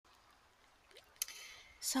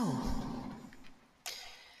So,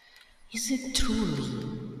 is it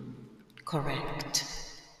truly correct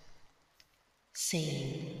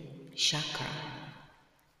saying chakra?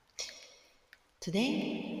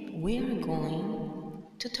 Today we are going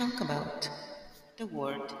to talk about the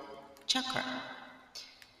word chakra.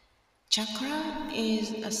 Chakra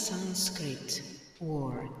is a Sanskrit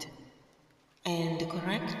word, and the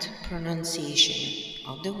correct pronunciation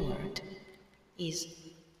of the word is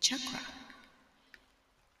chakra.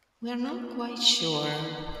 We are not quite sure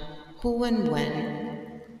who and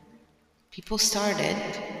when people started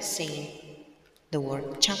saying the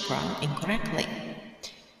word chakra incorrectly.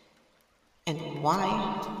 And why?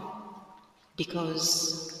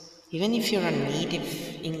 Because even if you're a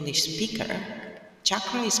native English speaker,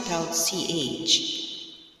 chakra is spelled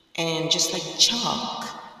CH, and just like chalk,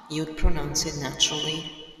 you'd pronounce it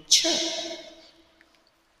naturally ch.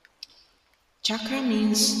 Chakra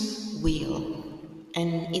means wheel,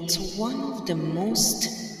 and it's one of the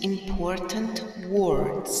most important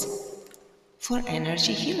words for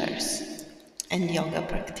energy healers and yoga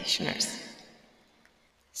practitioners.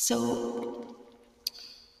 So,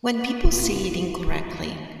 when people say it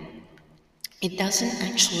incorrectly, it doesn't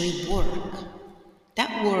actually work.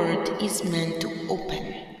 That word is meant to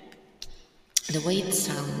open. The way it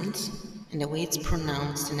sounds and the way it's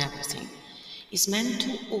pronounced and everything is meant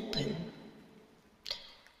to open,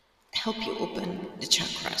 help you open the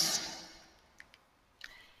chakras.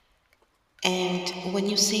 And when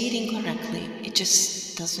you say it incorrectly, it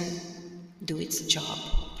just doesn't do its job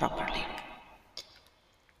properly.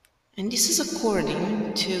 And this is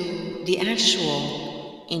according to the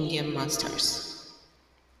actual Indian masters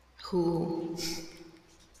who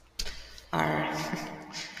are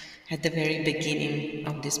at the very beginning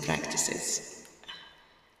of these practices.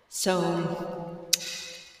 So,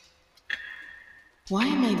 why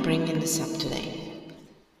am I bringing this up today?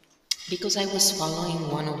 Because I was following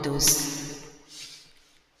one of those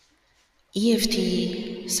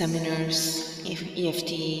EFT seminars.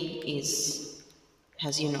 EFT is,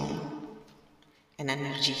 as you know, an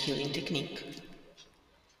energy healing technique.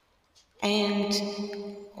 And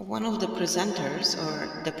one of the presenters,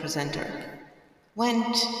 or the presenter,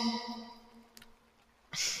 went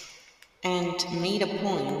and made a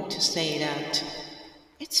point to say that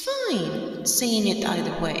it's fine saying it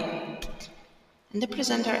either way. And the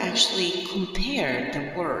presenter actually compared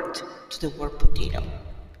the word to the word potato.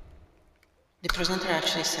 The presenter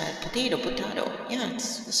actually said, potato, potato. Yeah,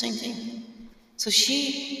 it's the same thing. So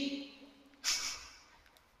she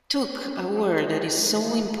took a word that is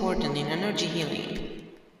so important in energy healing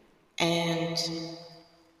and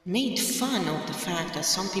made fun of the fact that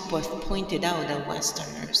some people have pointed out that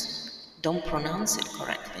Westerners don't pronounce it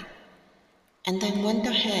correctly. And then went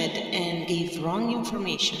ahead and gave wrong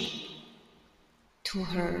information to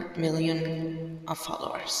her million of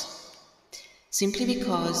followers. Simply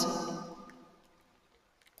because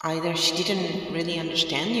either she didn't really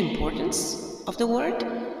understand the importance of the word,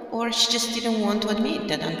 or she just didn't want to admit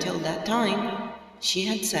that until that time she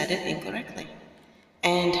had said it incorrectly.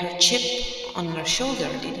 And her chip on her shoulder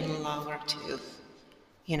didn't allow her to,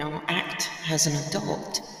 act as an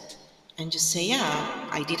adult and just say, yeah,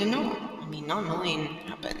 I didn't know. I mean, not knowing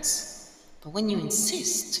happens. But when you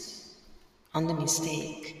insist on the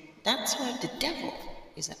mistake, that's where the devil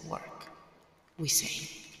is at work, we say.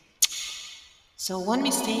 So one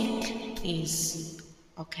mistake is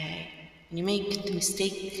okay. And you make the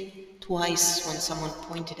mistake twice when someone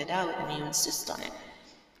pointed it out and you insist on it.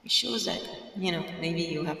 It shows that, maybe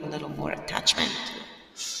you have a little more attachment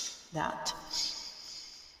to that.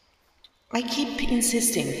 I keep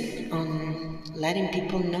insisting on letting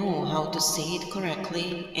people know how to say it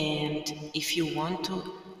correctly, and if you want to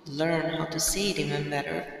learn how to say it even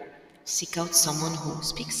better, seek out someone who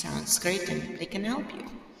speaks Sanskrit and they can help you.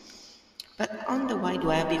 But on the wide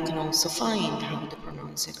web, you can also find how to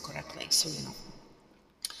pronounce it correctly, so you know.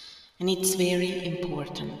 And it's very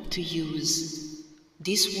important to use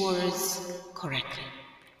these words correctly.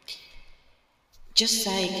 Just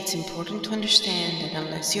like it's important to understand that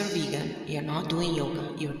unless you're vegan, you're not doing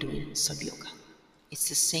yoga, you're doing sub-yoga. It's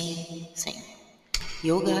the same thing.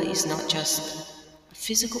 Yoga is not just a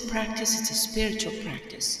physical practice, it's a spiritual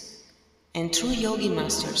practice. And true yogi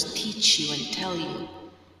masters teach you and tell you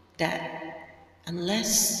that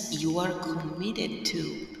unless you are committed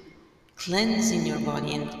to cleansing your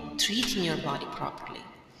body and treating your body properly,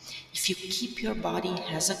 if you keep your body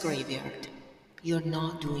as a graveyard, you're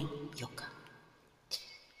not doing yoga.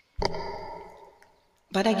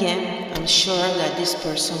 But again, I'm sure that this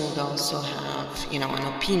person would also have,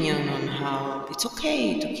 an opinion on how it's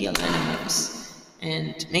okay to kill animals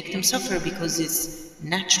and make them suffer because it's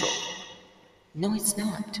natural. No, it's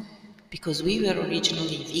not. Because we were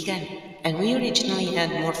originally vegan and we originally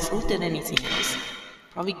had more fruit than anything else.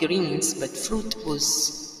 Probably greens, but fruit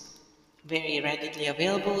was very readily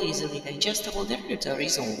available, easily digestible. There's a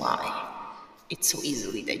reason why it's so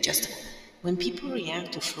easily digestible. When people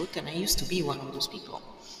react to fruit, and I used to be one of those people,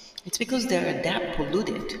 it's because they're that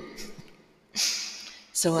polluted.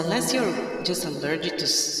 So unless you're just allergic to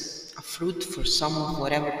a fruit for some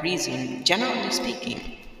whatever reason, generally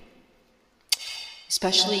speaking,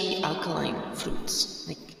 especially alkaline fruits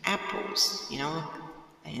like apples,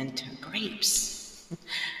 and grapes.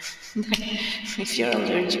 If you're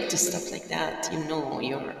allergic to stuff like that,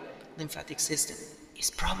 your lymphatic system is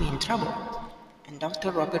probably in trouble. And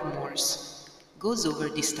Dr. Robert Morse goes over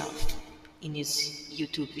this stuff in his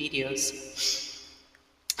YouTube videos.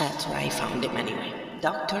 That's where I found him anyway.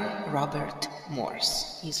 Dr. Robert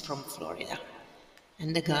Morse. He's from Florida.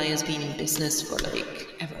 And the guy has been in business for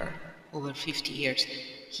over 50 years.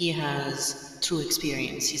 He has true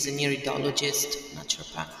experience. He's a iridologist,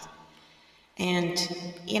 naturopath. And,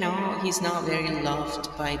 he's not very loved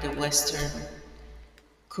by the Western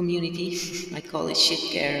community. I call it shit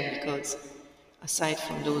care because aside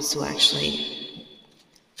from those who actually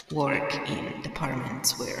work in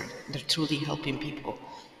departments where they're truly helping people,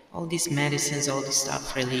 all these medicines, all this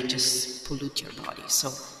stuff really just pollute your body.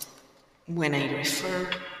 So when I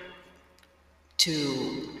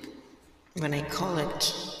call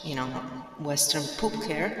it, Western poop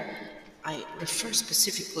care, I refer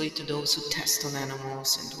specifically to those who test on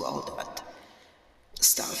animals and do all that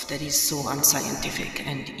stuff that is so unscientific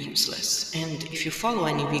and useless. And if you follow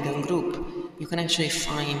any vegan group, you can actually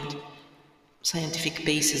find scientific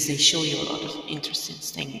basis. They show you a lot of interesting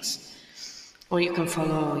things. Or you can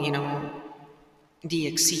follow,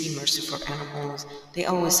 DXC, Mercy for Animals. They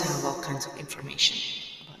always have all kinds of information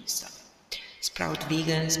about this stuff. Sprout a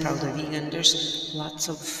Vegan. There's lots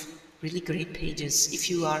of really great pages if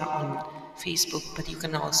you are on Facebook, but you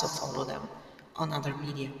can also follow them on other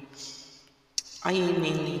media. I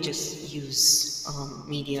mainly just use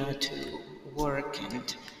media to work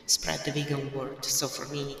and spread the vegan word. So for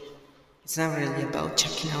me, it's not really about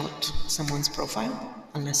checking out someone's profile,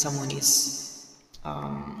 unless someone is,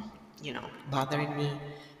 bothering me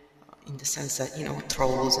in the sense that,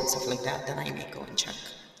 trolls and stuff like that, then I may go and check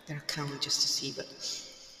their account just to see. But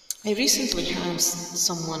I recently had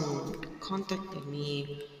someone contacted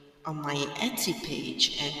me on my Etsy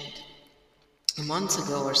page and months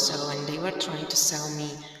ago or so, and they were trying to sell me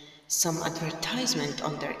some advertisement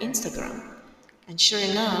on their Instagram. And sure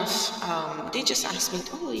enough, they just asked me,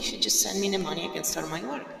 oh, you should just send me the money, I can start my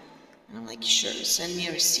work. And I'm like, sure, send me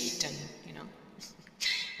a receipt, and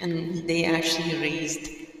and they actually raised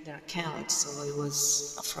their account, so it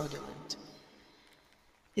was fraudulent.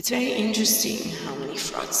 It's very interesting how many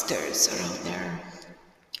fraudsters are out there.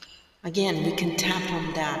 Again, we can tap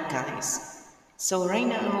on that, guys. So right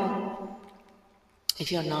now,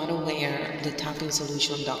 if you're not aware, the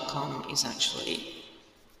tappingsolution.com is actually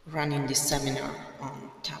running this seminar on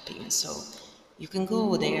tapping. So you can go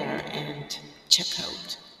over there and check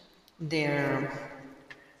out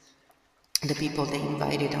the people they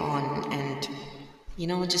invited on, and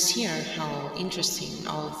just hear how interesting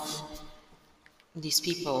all of these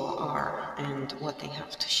people are and what they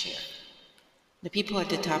have to share. The people at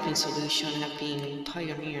the Tapping Solution have been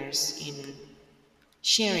pioneers in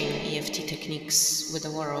sharing EFT techniques with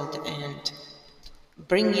the world and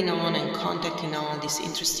bringing on and contacting all these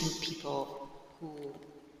interesting people who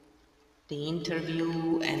they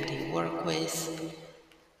interview and they work with.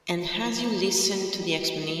 And as you listen to the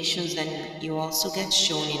explanations, then you also get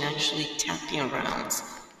shown in actually tapping rounds,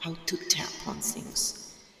 how to tap on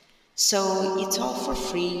things. So it's all for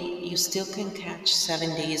free. You still can catch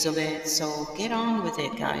 7 days of it. So get on with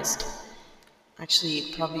it, guys.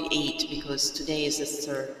 Actually, probably 8, because today is the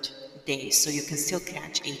 3rd day. So you can still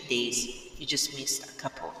catch 8 days. You just missed a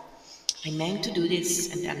couple. I meant to do this,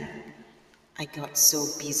 and then I got so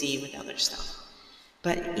busy with other stuff.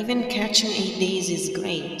 But even catching 8 days is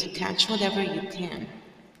great, to catch whatever you can.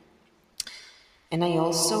 And I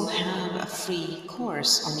also have a free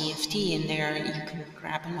course on EFT, and there you can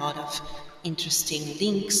grab a lot of interesting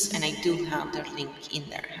links, and I do have their link in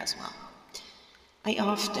there as well. I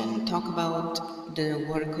often talk about the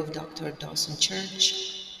work of Dr. Dawson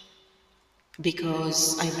Church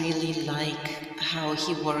because I really like how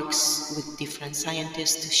he works with different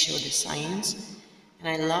scientists to show the science. And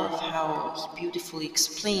I love how he beautifully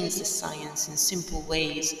explains the science in simple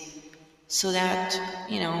ways so that,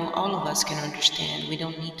 all of us can understand. We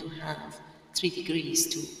don't need to have 3 degrees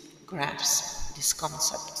to grasp these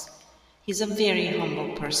concepts. He's a very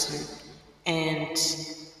humble person, and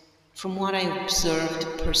from what I observed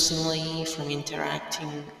personally, from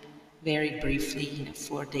interacting very briefly in a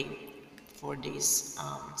 4 days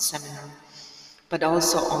seminar, but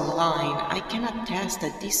also online, I can attest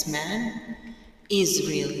that this man is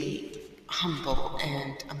really humble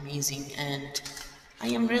and amazing, and I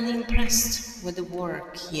am really impressed with the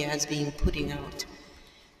work he has been putting out.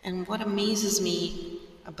 And what amazes me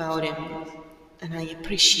about him, and I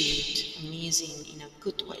appreciate amazing in a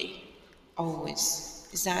good way always,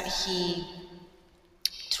 is that he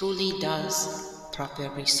truly does proper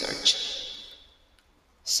research.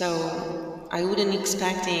 So I wouldn't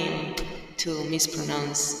expect him to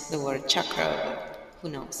mispronounce the word chakra, but who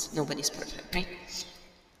knows? Nobody's perfect, right?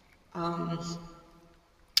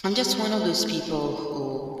 I'm just one of those people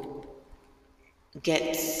who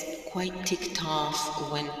gets quite ticked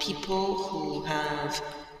off when people who have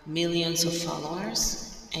millions of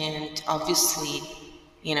followers and obviously,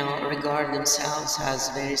 regard themselves as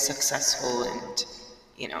very successful and,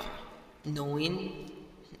 knowing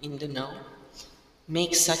in the know,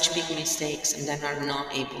 make such big mistakes and then are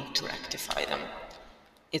not able to rectify them.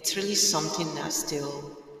 It's really something that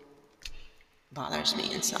still bothers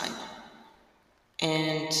me inside.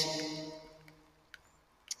 And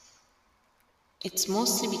it's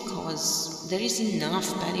mostly because there is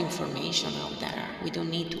enough bad information out there. We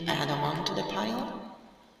don't need to add on to the pile.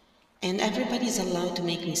 And everybody's allowed to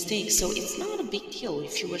make mistakes, so it's not a big deal.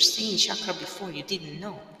 If you were saying chakra before, you didn't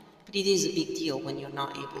know. But it is a big deal when you're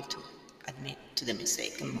not able to admit to the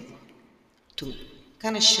mistake and move on. To me,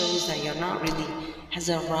 kind of shows that you're not really as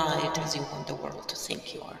arrived as you want the world to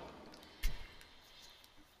think you are.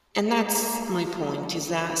 And that's my point, is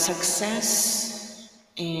that success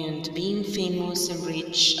and being famous and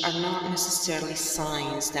rich are not necessarily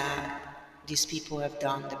signs that these people have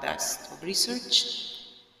done the best of research.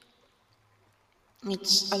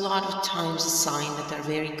 It's a lot of times a sign that they're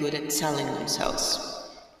very good at selling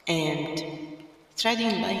themselves and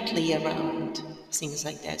treading lightly around things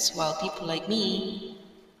like this, while people like me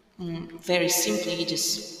very simply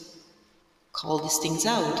just call these things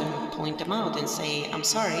out and point them out and say, I'm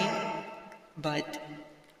sorry, but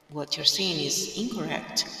what you're saying is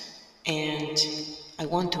incorrect, and I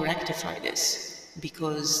want to rectify this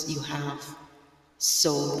because you have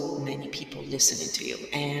so many people listening to you,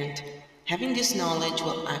 and having this knowledge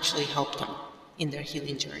will actually help them in their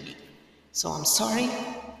healing journey. So I'm sorry,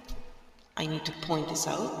 I need to point this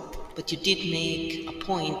out, but you did make a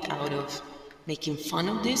point out of making fun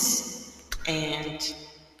of this, and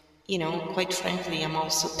quite frankly, I'm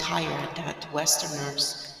also tired that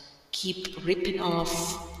Westerners keep ripping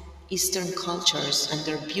off Eastern cultures and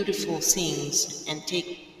their beautiful things and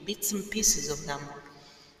take bits and pieces of them,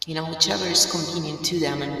 whichever is convenient to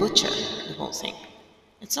them, and butcher the whole thing.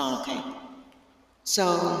 It's not okay.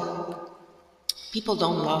 So people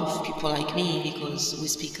don't love people like me because we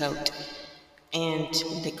speak out, and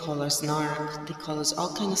they call us narc, they call us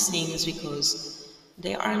all kinds of things because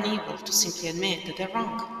they are unable to simply admit that they're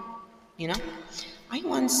wrong. I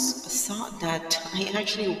once thought that I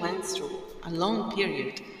actually went through a long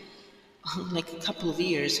period, like a couple of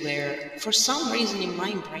years, where for some reason in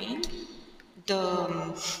my brain,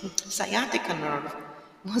 the sciatica nerve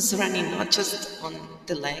was running not just on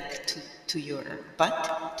the leg to your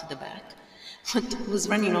butt, to the back, but was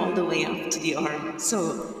running all the way up to the arm.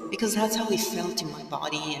 So, because that's how it felt in my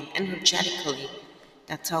body, and energetically,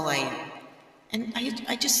 that's how and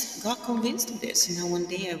I just got convinced of this. One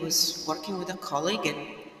day I was working with a colleague,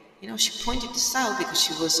 and, she pointed this out because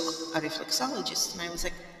she was a reflexologist, and I was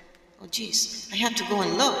like, oh geez, I had to go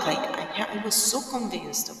and look. I was so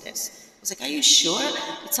convinced of this. I was like, are you sure?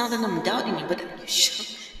 It's not that I'm doubting you, but are you sure?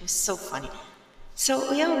 It was so funny. So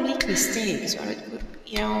we all make mistakes, right?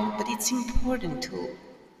 But it's important to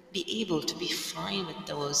be able to be fine with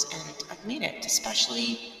those and admit it,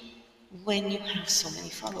 especially when you have so many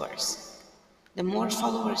followers. The more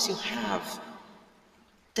followers you have,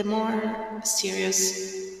 the more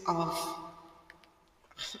serious of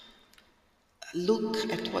look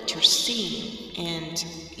at what you're seeing, and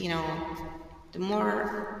the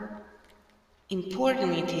more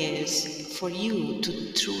important it is for you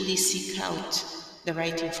to truly seek out the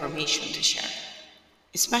right information to share,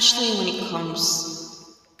 especially when it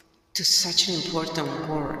comes to such an important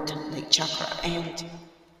word like chakra. And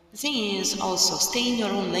the thing is also, stay in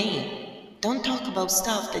your own lane. Don't talk about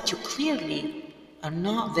stuff that you clearly are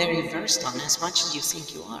not very versed on as much as you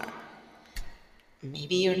think you are.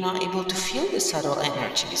 Maybe you're not able to feel the subtle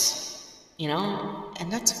energies,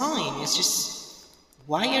 and that's fine. It's just,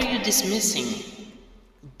 why are you dismissing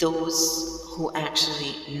those who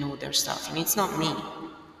actually know their stuff? And it's not me.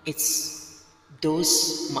 it's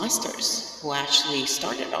those masters who actually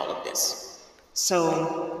started all of this.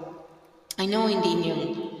 So I know in the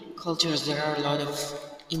Indian cultures there are a lot of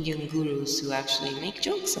Indian gurus who actually make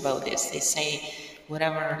jokes about this. They say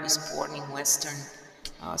whatever is born in Western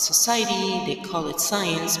society, they call it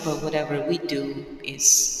science, but whatever we do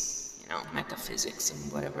is, metaphysics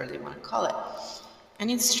and whatever they want to call it. And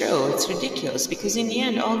it's true, it's ridiculous, because in the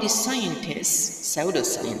end, all these scientists,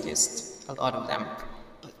 pseudoscientists, a lot of them,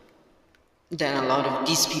 but then a lot of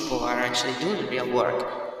these people are actually doing real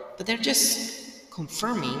work, but they're just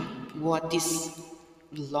confirming what these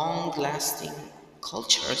long-lasting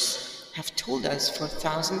cultures have told us for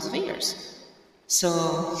thousands of years.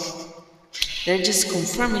 So they're just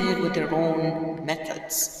confirming it with their own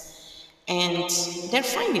methods. And they're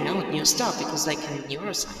finding out new stuff because, like in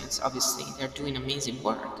neuroscience, obviously, they're doing amazing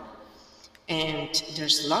work. And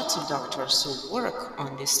there's lots of doctors who work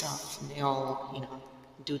on this stuff, and they all,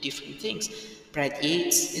 do different things. Brad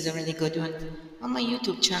Yates is a really good one. On my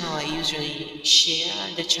YouTube channel, I usually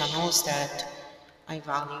share the channels that I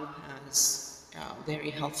value as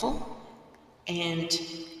very helpful. And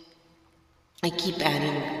I keep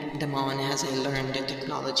adding them on as I learn the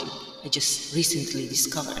technology. I just recently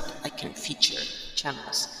discovered I can feature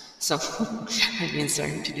channels. So I've been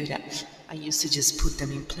starting to do that. I used to just put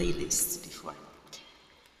them in playlists before.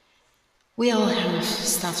 We all have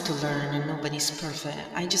stuff to learn and nobody's perfect.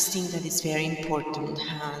 I just think that it's very important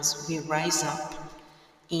as we rise up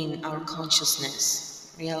in our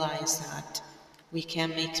consciousness, realize that we can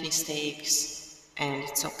make mistakes and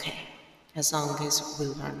it's okay as long as we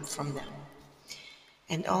learn from them.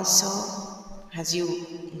 And also, as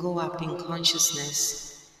you go up in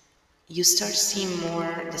consciousness, you start seeing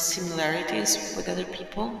more the similarities with other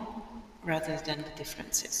people rather than the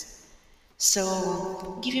differences.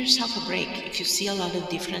 So give yourself a break. If you see a lot of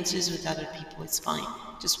differences with other people, it's fine.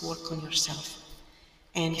 Just work on yourself.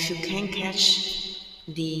 And if you can catch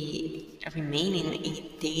the remaining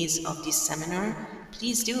 8 days of this seminar,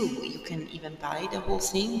 please do. You can even buy the whole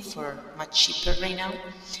thing for much cheaper right now.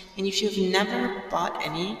 And if you've never bought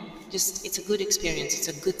any, it's a good experience. It's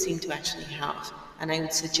a good thing to actually have. And I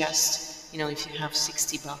would suggest, if you have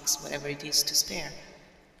 $60, whatever it is to spare,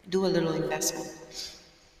 do a little investment.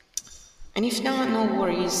 And if not, no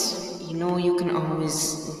worries. You can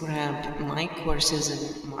always grab my courses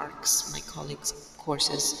and Mark's, my colleagues'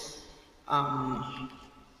 courses,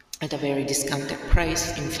 at a very discounted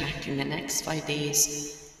price. In fact, in the next 5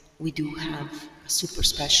 days, we do have a super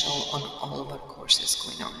special on all of our courses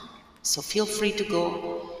going on. So feel free to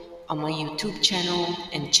go on my YouTube channel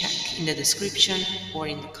and check in the description or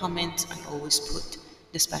in the comments. I always put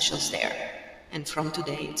the specials there. And from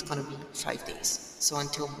today, it's going to be 5 days. So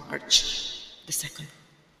until March the 2nd.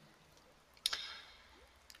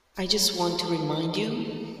 I just want to remind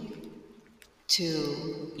you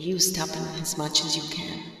to use tapping as much as you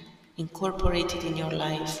can. Incorporate it in your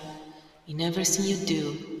life, in everything you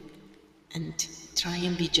do, and try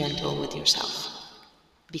and be gentle with yourself.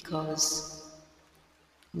 Because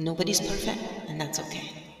nobody's perfect, and that's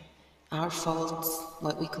okay. Our faults,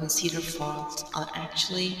 what we consider faults, are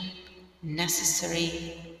actually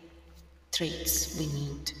necessary traits we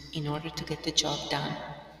need in order to get the job done.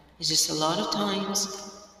 It's just a lot of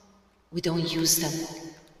times we don't use them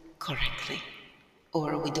correctly,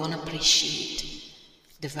 or we don't appreciate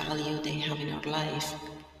the value they have in our life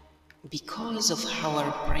because of how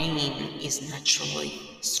our brain is naturally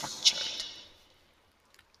structured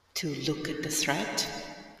to look at the threat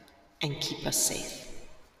and keep us safe.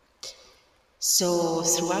 So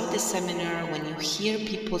throughout the seminar, when you hear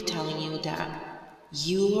people telling you that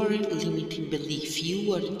your limiting belief,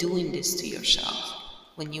 you are doing this to yourself,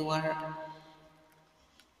 when you are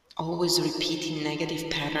always repeating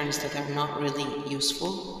negative patterns that are not really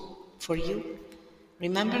useful for you,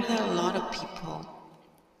 remember that a lot of people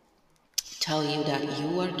tell you that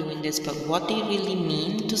you are doing this, but what they really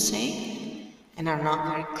mean to say and are not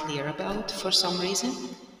very clear about for some reason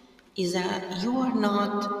is that you are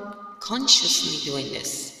not consciously doing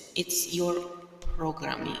this. It's your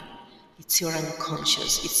programming. It's your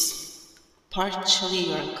unconscious. It's partially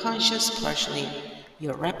your unconscious, partially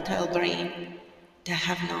your reptile brain that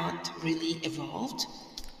have not really evolved.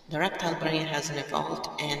 The reptile brain hasn't evolved,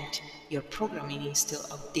 and your programming is still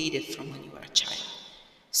outdated from when you were a child.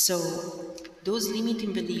 So those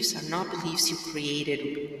limiting beliefs are not beliefs you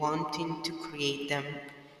created wanting to create them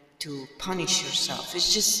to punish yourself.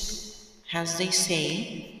 It's just, as they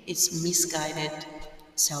say, it's misguided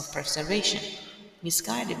self-preservation.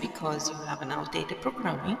 Misguided because you have an outdated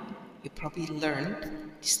programming. You probably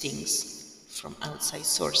learned these things from outside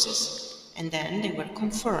sources, and then they were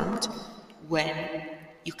confirmed when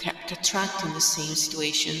you kept attracting the same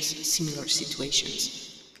situations, similar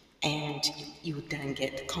situations, and you would then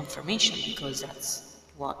get confirmation, because that's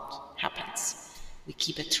what happens. We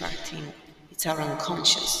keep attracting, it's our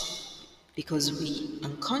unconscious, because we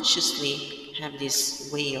unconsciously have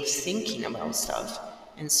this way of thinking about stuff,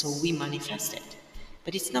 and so we manifest it.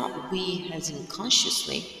 But it's not we as in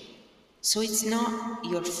consciously, so it's not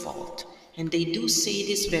your fault. And they do say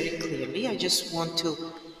this very clearly. I just want to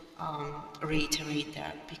reiterate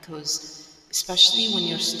that, because especially when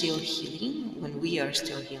you're still healing, when we are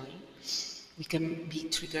still healing, we can be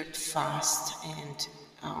triggered fast, and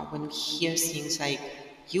when we hear things like,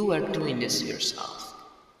 you are doing this to yourself,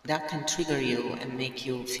 that can trigger you and make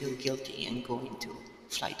you feel guilty and go into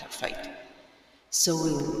flight or fight.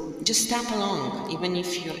 So just tap along, even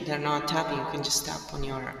if they're not tapping, you can just tap on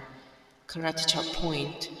your karate chop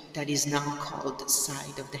point, that is now called the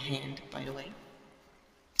side of the hand, by the way.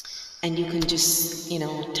 And you can just,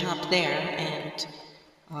 tap there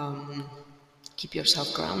and keep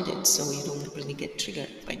yourself grounded so you don't really get triggered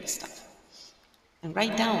by this stuff. And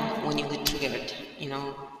write down when you get triggered,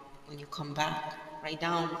 when you come back, write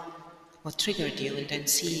down what triggered you and then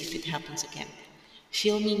see if it happens again.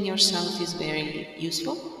 Filming yourself is very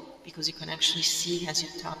useful, because you can actually see, as you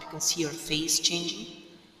tap, you can see your face changing.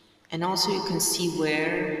 And also you can see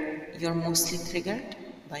where you're mostly triggered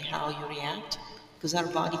by how you react, because our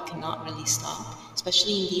body cannot really stop,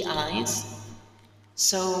 especially in the eyes.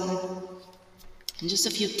 So just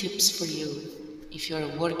a few tips for you if you're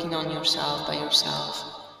working on yourself by yourself,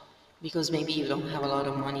 because maybe you don't have a lot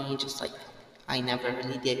of money, just like I never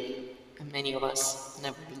really did, and many of us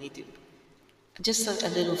never really do. Just a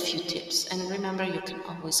little few tips. And remember, you can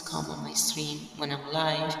always come on my stream when I'm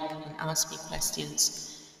live and ask me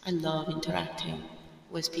questions. I love interacting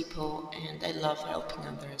with people, and I love helping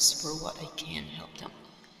others for what I can help them.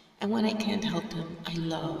 And when I can't help them, I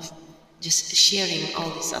love just sharing all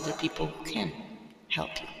these other people who can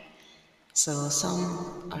help you. So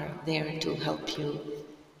some are there to help you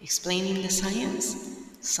explaining the science,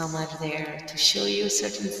 some are there to show you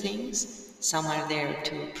certain things, some are there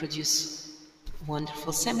to produce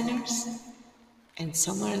wonderful seminars, and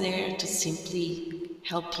some are there to simply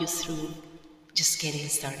help you through just getting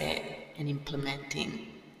started and implementing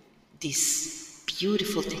these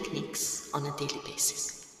beautiful techniques on a daily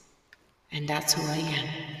basis. And that's who I am.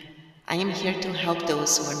 I am here to help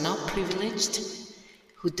those who are not privileged,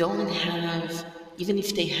 who don't have, even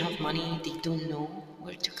if they have money, they don't know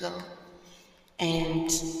where to go. And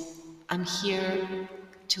I'm here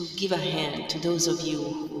to give a hand to those of you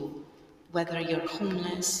who, whether you're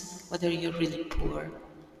homeless, whether you're really poor.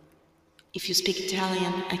 If you speak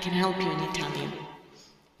Italian, I can help you in Italian.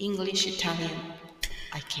 English, Italian,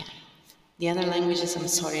 I can. The other languages, I'm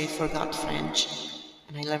sorry, I forgot French.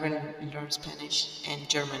 And I learned Spanish and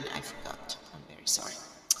German, I forgot. I'm very sorry.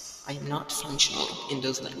 I am not functional in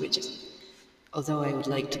those languages, although I would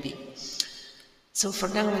like to be. So for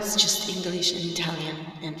now, it's just English and Italian,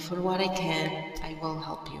 and for what I can, I will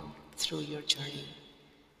help you through your journey.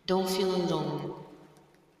 Don't feel alone.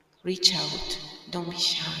 Reach out. Don't be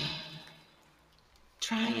shy.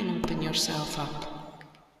 Try and open yourself up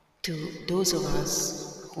to those of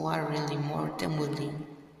us who are really more than willing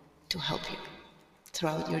to help you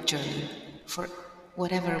throughout your journey for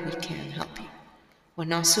whatever we can help you. We're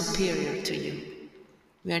not superior to you.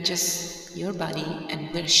 We are just your body,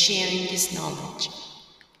 and we're sharing this knowledge.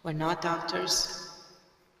 We're not doctors,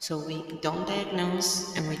 so we don't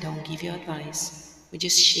diagnose and we don't give you advice. We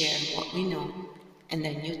just share what we know, and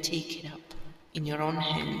then you take it up in your own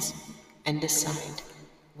hands and decide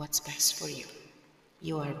what's best for you.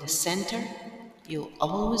 You are the center. You'll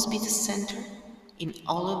always be the center in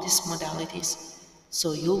all of these modalities,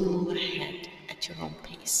 so you'll move ahead at your own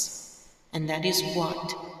pace. And that is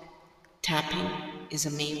what tapping is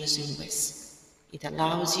amazing with. It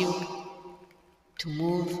allows you to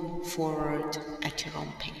move forward at your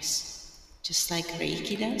own pace, just like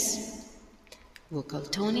Reiki does, vocal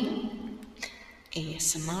toning,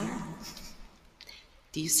 ASMR.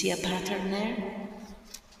 Do you see a pattern there?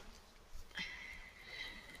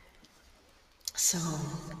 So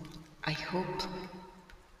I hope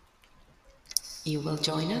you will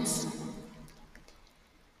join us,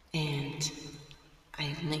 and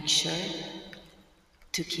I'll make sure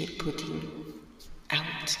to keep putting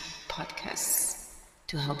out podcasts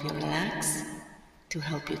to help you relax, to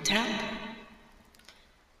help you tap,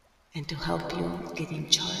 and to help you get in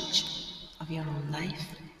charge of your own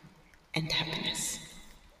life and happiness.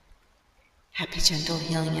 Happy gentle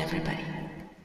healing, everybody.